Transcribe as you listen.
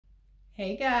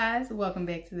Hey guys, welcome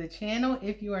back to the channel.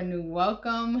 If you are new,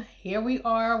 welcome. Here we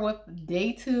are with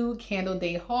day 2 candle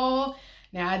day haul.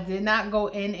 Now I did not go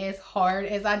in as hard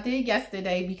as I did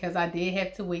yesterday because I did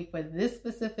have to wait for this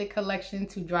specific collection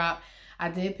to drop. I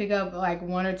did pick up like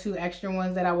 1 or 2 extra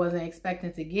ones that I wasn't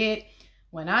expecting to get.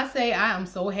 When I say I am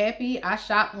so happy, I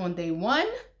shopped on day 1.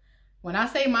 When I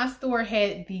say my store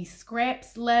had the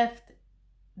scraps left,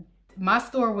 my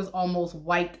store was almost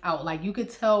wiped out. Like you could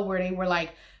tell where they were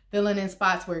like filling in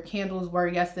spots where candles were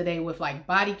yesterday with like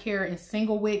body care and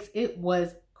single wicks. It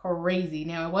was crazy.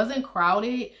 Now it wasn't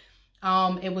crowded.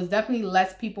 It was definitely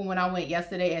less people when I went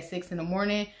yesterday at 6 in the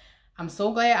morning. I'm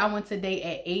so glad I went today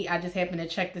at 8. I just happened to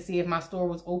check to see if my store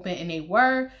was open, and they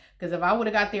were. Because if I would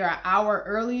have got there an hour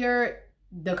earlier,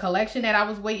 the collection that I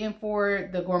was waiting for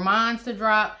the gourmands to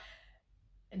drop,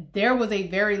 there was a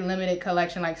very limited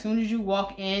collection. Like soon as you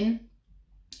walk in,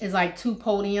 it's like 2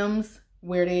 podiums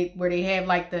where they have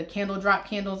like the candle drop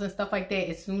candles and stuff like that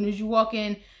as soon as you walk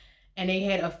in, and they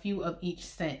had a few of each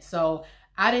scent. So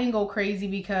I didn't go crazy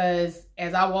because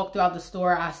as I walked throughout the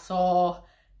store, I saw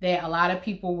that a lot of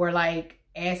people were like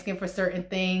asking for certain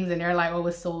things, and they're like, oh,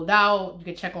 it's sold out. You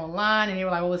could check online, and they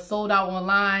were like, oh, it's sold out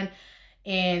online.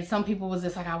 And some people was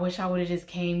just like, I wish I would have just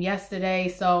came yesterday.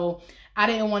 So I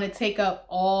didn't want to take up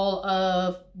all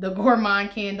of the gourmand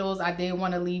candles. I did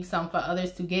want to leave some for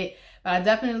others to get, but I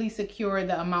definitely secured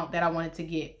the amount that I wanted to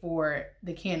get for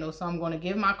the candles. So I'm going to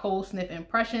give my cold sniff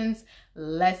impressions.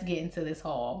 Let's get into this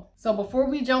haul. So before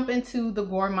we jump into the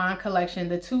gourmand collection,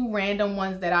 the 2 random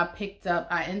ones that I picked up,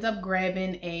 I ended up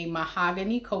grabbing a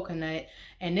mahogany coconut,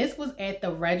 and this was at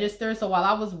the register. So while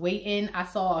I was waiting, I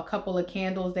saw a couple of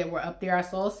candles that were up there. I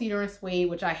saw cedar and suede,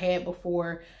 which I had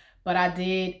before, but I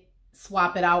did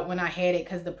swap it out when I had it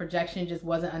because the projection just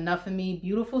wasn't enough for me.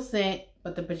 Beautiful scent,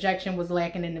 but the projection was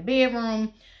lacking in the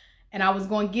bedroom, and I was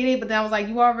going to get it, but then I was like,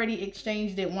 you already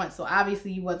exchanged it once, so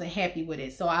obviously you wasn't happy with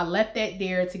it. So I left that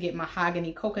there to get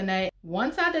mahogany coconut.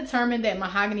 Once I determined that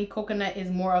mahogany coconut is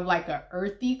more of like a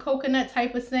earthy coconut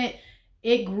type of scent,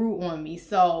 it grew on me.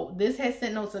 So this has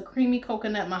scent notes of creamy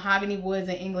coconut, mahogany woods,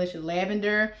 and English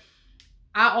lavender.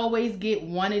 I always get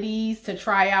one of these to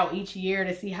try out each year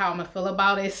to see how I'm gonna feel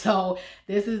about it. So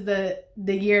this is the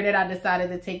year that I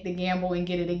decided to take the gamble and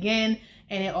get it again.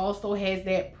 And it also has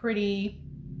that pretty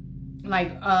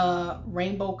like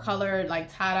rainbow colored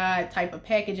like tie-dye type of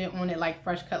packaging on it, like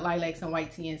fresh cut lilacs and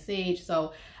white tea and sage.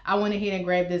 So I went ahead and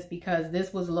grabbed this because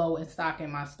this was low in stock in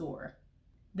my store.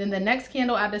 Then the next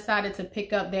candle I decided to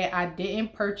pick up that I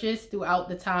didn't purchase throughout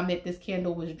the time that this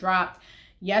candle was dropped.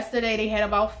 Yesterday they had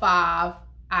about 5.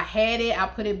 I had it, I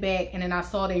put it back, and then I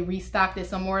saw they restocked it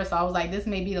some more. So I was like, this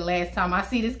may be the last time I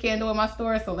see this candle in my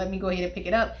store, so let me go ahead and pick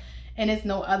it up. And it's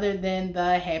no other than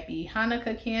the Happy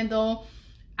Hanukkah candle.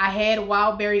 I had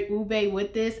wild berry ube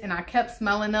with this, and I kept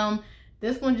smelling them.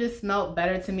 This one just smelled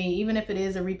better to me, even if it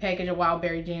is a repackage of wild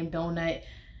berry jam donut.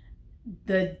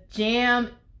 The jam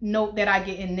note that I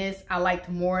get in this, I liked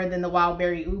more than the wild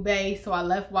berry ube, so I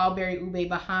left wild berry ube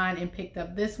behind and picked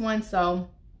up this one. So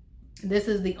this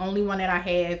is the only one that I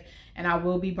have, and I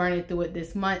will be burning through it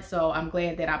this month, so I'm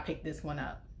glad that I picked this one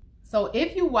up. So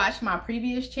if you watched my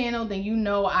previous channel, then you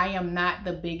know I am not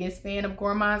the biggest fan of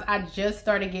gourmands. I just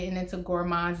started getting into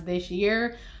gourmands this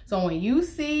year. So when you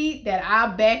see that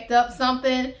I backed up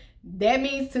something, that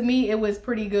means to me it was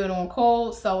pretty good on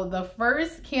cold. So the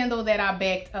first candle that I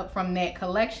backed up from that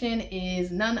collection is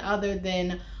none other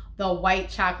than the white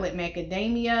chocolate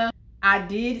macadamia. I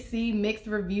did see mixed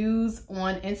reviews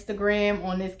on Instagram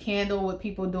on this candle with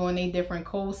people doing their different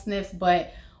cold sniffs,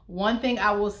 but one thing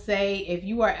I will say, if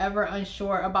you are ever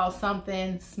unsure about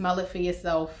something, smell it for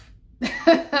yourself.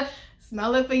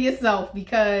 Smell it for yourself,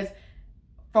 because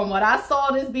from what I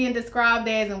saw this being described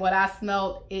as and what I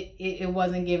smelled, it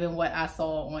wasn't giving what I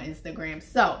saw on Instagram.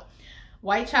 So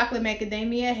white chocolate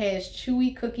macadamia has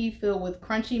chewy cookie filled with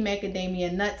crunchy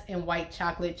macadamia nuts and white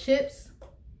chocolate chips.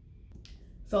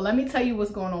 So let me tell you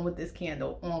what's going on with this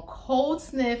candle. On cold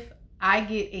sniff, I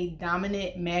get a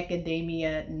dominant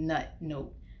macadamia nut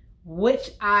note,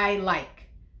 which I like.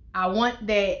 I want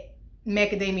that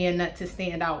macadamia nut to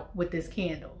stand out with this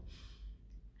candle.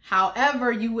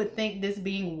 However, you would think this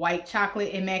being white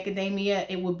chocolate and macadamia,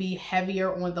 it would be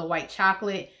heavier on the white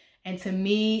chocolate. And to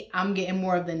me, I'm getting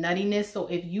more of the nuttiness. So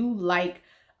if you like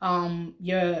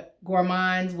your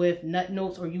gourmands with nut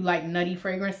notes, or you like nutty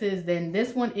fragrances, then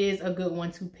this one is a good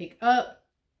one to pick up.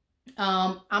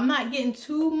 I'm not getting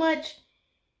too much.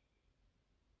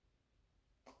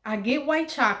 I get white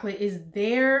chocolate is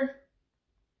there,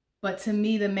 but to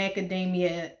me the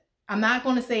macadamia, I'm not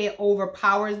going to say it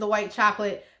overpowers the white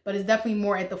chocolate, but it's definitely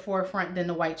more at the forefront than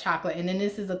the white chocolate. And then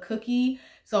this is a cookie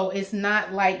So it's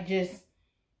not like just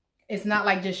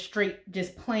straight,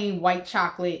 just plain white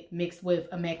chocolate mixed with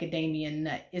a macadamia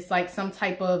nut. It's like some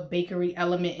type of bakery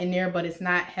element in there, but it's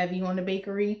not heavy on the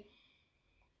bakery.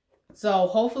 So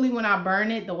hopefully when I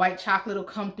burn it, the white chocolate will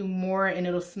come through more and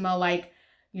it'll smell like,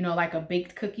 you know, like a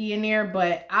baked cookie in there.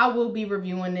 But I will be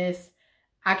reviewing this.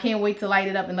 I can't wait to light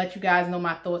it up and let you guys know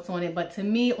my thoughts on it. But to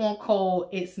me, on cold,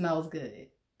 it smells good.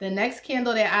 The next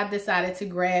candle that I decided to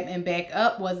grab and back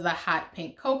up was the Hot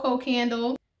Pink Cocoa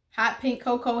candle. Hot Pink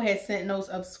Cocoa has scent notes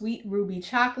of sweet ruby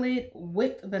chocolate,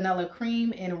 whipped vanilla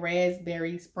cream, and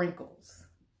raspberry sprinkles.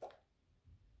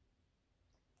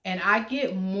 And I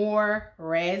get more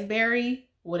raspberry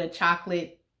with a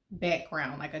chocolate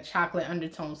background, like a chocolate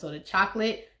undertone. So the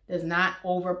chocolate does not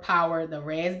overpower the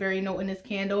raspberry note in this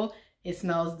candle. It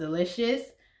smells delicious.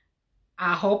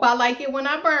 I hope I like it when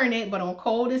I burn it, but on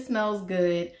cold it smells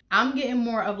good. I'm getting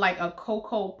more of like a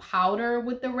cocoa powder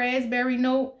with the raspberry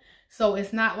note. So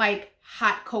it's not like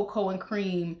hot cocoa and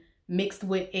cream mixed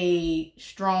with a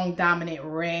strong dominant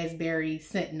raspberry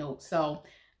scent note. So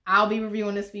I'll be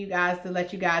reviewing this for you guys to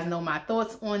let you guys know my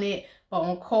thoughts on it. But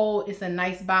on cold, it's a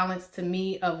nice balance to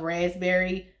me of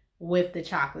raspberry with the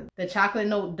chocolate. The chocolate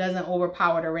note doesn't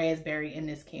overpower the raspberry in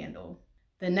this candle.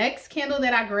 The next candle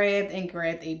that I grabbed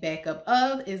a backup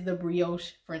of is the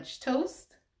Brioche French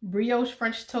Toast. Brioche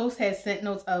French Toast has scent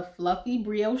notes of fluffy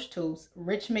brioche toast,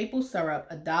 rich maple syrup,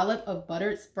 a dollop of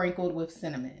butter sprinkled with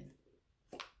cinnamon.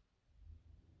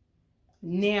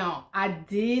 Now, I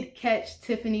did catch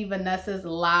Tiffany Vanessa's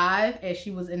live as she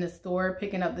was in the store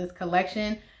picking up this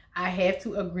collection. I have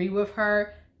to agree with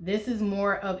her. This is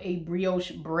more of a brioche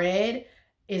bread.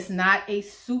 It's not a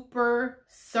super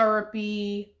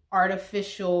syrupy,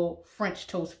 artificial French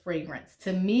toast fragrance.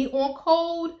 To me, on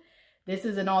cold, this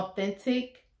is an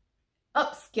authentic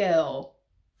upscale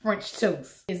French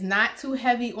toast. It's not too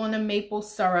heavy on the maple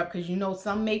syrup because you know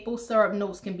some maple syrup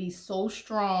notes can be so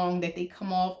strong that they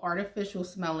come off artificial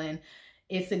smelling.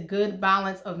 It's a good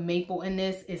balance of maple in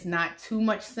this. It's not too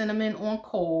much cinnamon on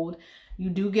cold. You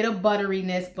do get a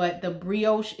butteriness, but the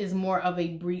brioche is more of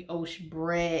a brioche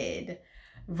bread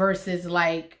versus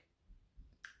like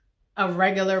a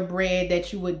regular bread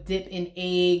that you would dip in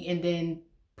egg and then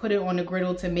put it on the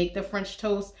griddle to make the French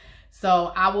toast.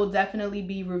 So I will definitely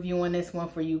be reviewing this one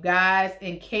for you guys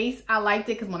in case I liked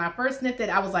it. Because when I first sniffed it,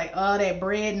 I was like, oh, that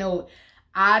bread note.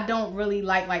 I don't really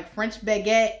like French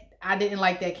baguette. I didn't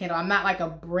like that candle. I'm not like a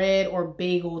bread or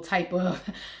bagel type of,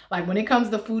 like when it comes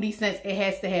to foodie scents, it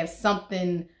has to have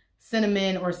something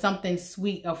cinnamon or something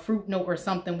sweet, a fruit note or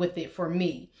something with it for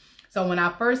me. So when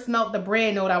I first smelled the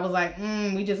bread note, I was like,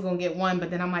 we just gonna get one. But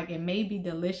then I'm like, it may be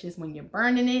delicious when you're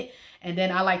burning it. And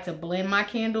then I like to blend my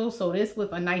candles. So this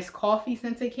with a nice coffee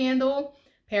scented candle,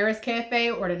 Paris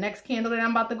Cafe, or the next candle that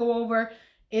I'm about to go over,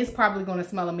 is probably gonna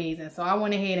smell amazing. So I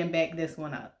went ahead and backed this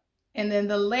one up. And then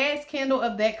the last candle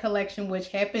of that collection, which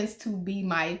happens to be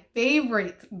my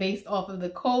favorite based off of the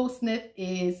cold sniff,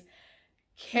 is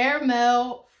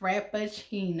Caramel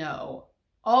Frappuccino.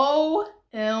 OMG.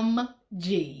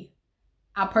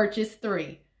 I purchased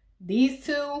 3. These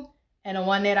 2 and the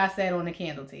one that I set on the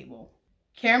candle table.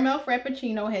 Caramel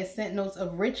Frappuccino has scent notes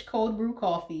of rich cold brew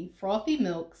coffee, frothy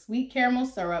milk, sweet caramel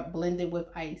syrup blended with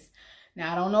ice.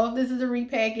 Now, I don't know if this is a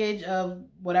repackage of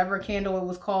whatever candle it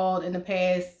was called in the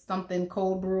past, something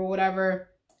cold brew or whatever.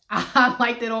 I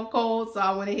liked it on cold, so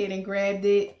I went ahead and grabbed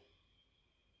it.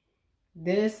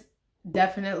 This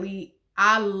definitely,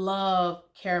 I love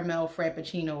caramel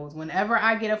Frappuccinos. Whenever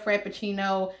I get a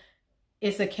Frappuccino,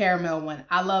 it's a caramel one.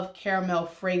 I love caramel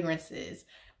fragrances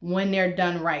when they're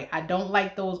done right. I don't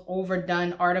like those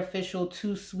overdone, artificial,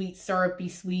 too sweet, syrupy,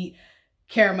 sweet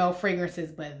caramel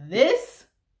fragrances. But this,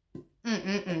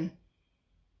 And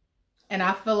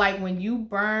I feel like when you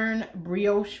burn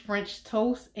brioche French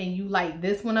toast and you light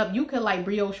this one up, you could light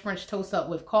brioche French toast up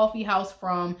with Coffee House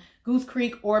from Goose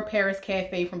Creek or Paris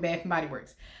Cafe from Bath & Body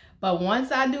Works. But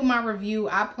once I do my review,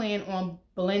 I plan on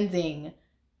blending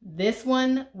this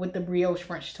one with the brioche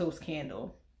French toast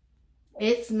candle.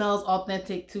 It smells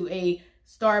authentic to a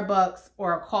Starbucks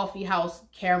or a coffee house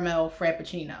caramel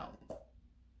Frappuccino.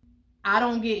 I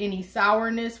don't get any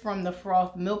sourness from the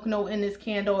froth milk note in this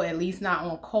candle, at least not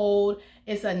on cold.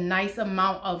 It's a nice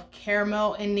amount of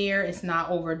caramel in there. It's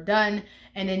not overdone.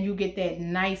 And then you get that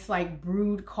nice like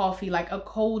brewed coffee, like a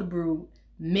cold brew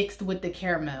mixed with the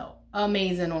caramel.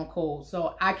 Amazing on cold.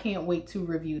 So I can't wait to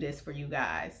review this for you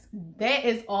guys. That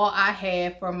is all I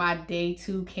have for my day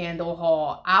 2 candle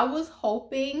haul. I was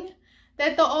hoping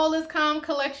that the All Is Calm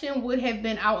collection would have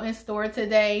been out in store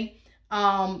today.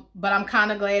 But I'm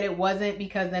kind of glad it wasn't,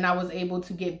 because then I was able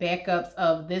to get backups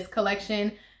of this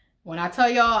collection. When I tell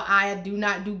y'all I do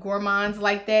not do gourmands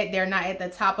like that, they're not at the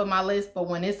top of my list. But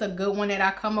when it's a good one that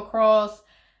I come across,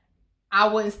 I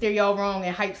wouldn't steer y'all wrong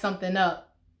and hype something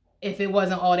up if it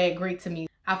wasn't all that great to me.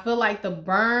 I feel like the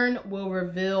burn will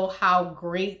reveal how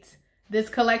great this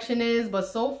collection is. But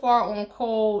so far on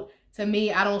Cold, to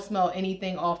me, I don't smell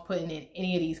anything off-putting in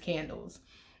any of these candles.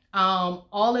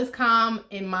 All Is Calm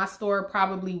in my store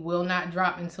probably will not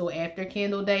drop until after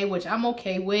Candle Day, which I'm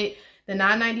okay with. The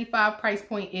 $9.95 price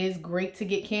point is great to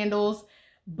get candles,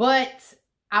 but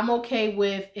I'm okay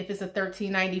with if it's a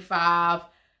 $13.95.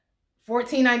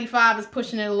 $14.95 is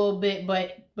pushing it a little bit,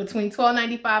 but between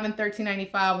 $12.95 and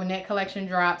 $13.95 when that collection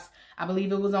drops, I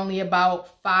believe it was only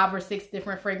about 5 or 6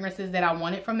 different fragrances that I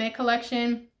wanted from that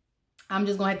collection. I'm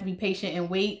just gonna have to be patient and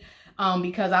wait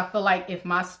because I feel like if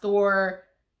my store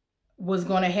was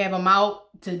going to have them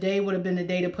out, today would have been the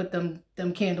day to put them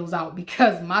candles out,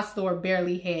 because my store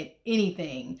barely had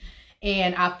anything.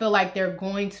 And I feel like they're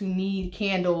going to need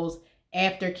candles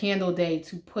after Candle Day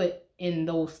to put in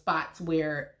those spots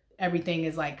where everything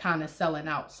is like kind of selling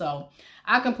out. So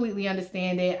I completely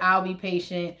understand it. I'll be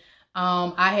patient.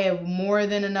 I have more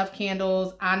than enough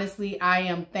candles. Honestly, I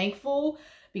am thankful,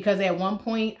 because at one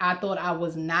point I thought I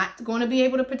was not going to be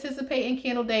able to participate in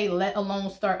Candle Day, let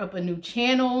alone start up a new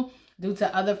channel, due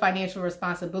to other financial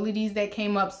responsibilities that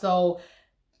came up. So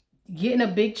getting a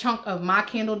big chunk of my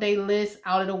Candle Day list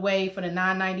out of the way for the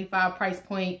 $9.95 price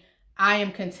point, I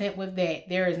am content with that.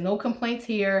 There is no complaints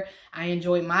here. I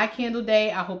enjoyed my Candle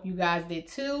Day. I hope you guys did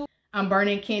too. I'm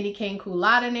burning Candy Cane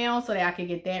Colada now so that I can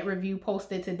get that review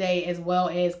posted today, as well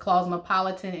as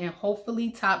Cosmopolitan and hopefully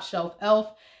Top Shelf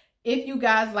Elf. If you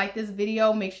guys like this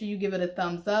video, make sure you give it a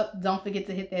thumbs up. Don't forget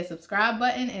to hit that subscribe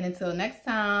button. And until next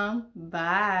time,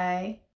 bye.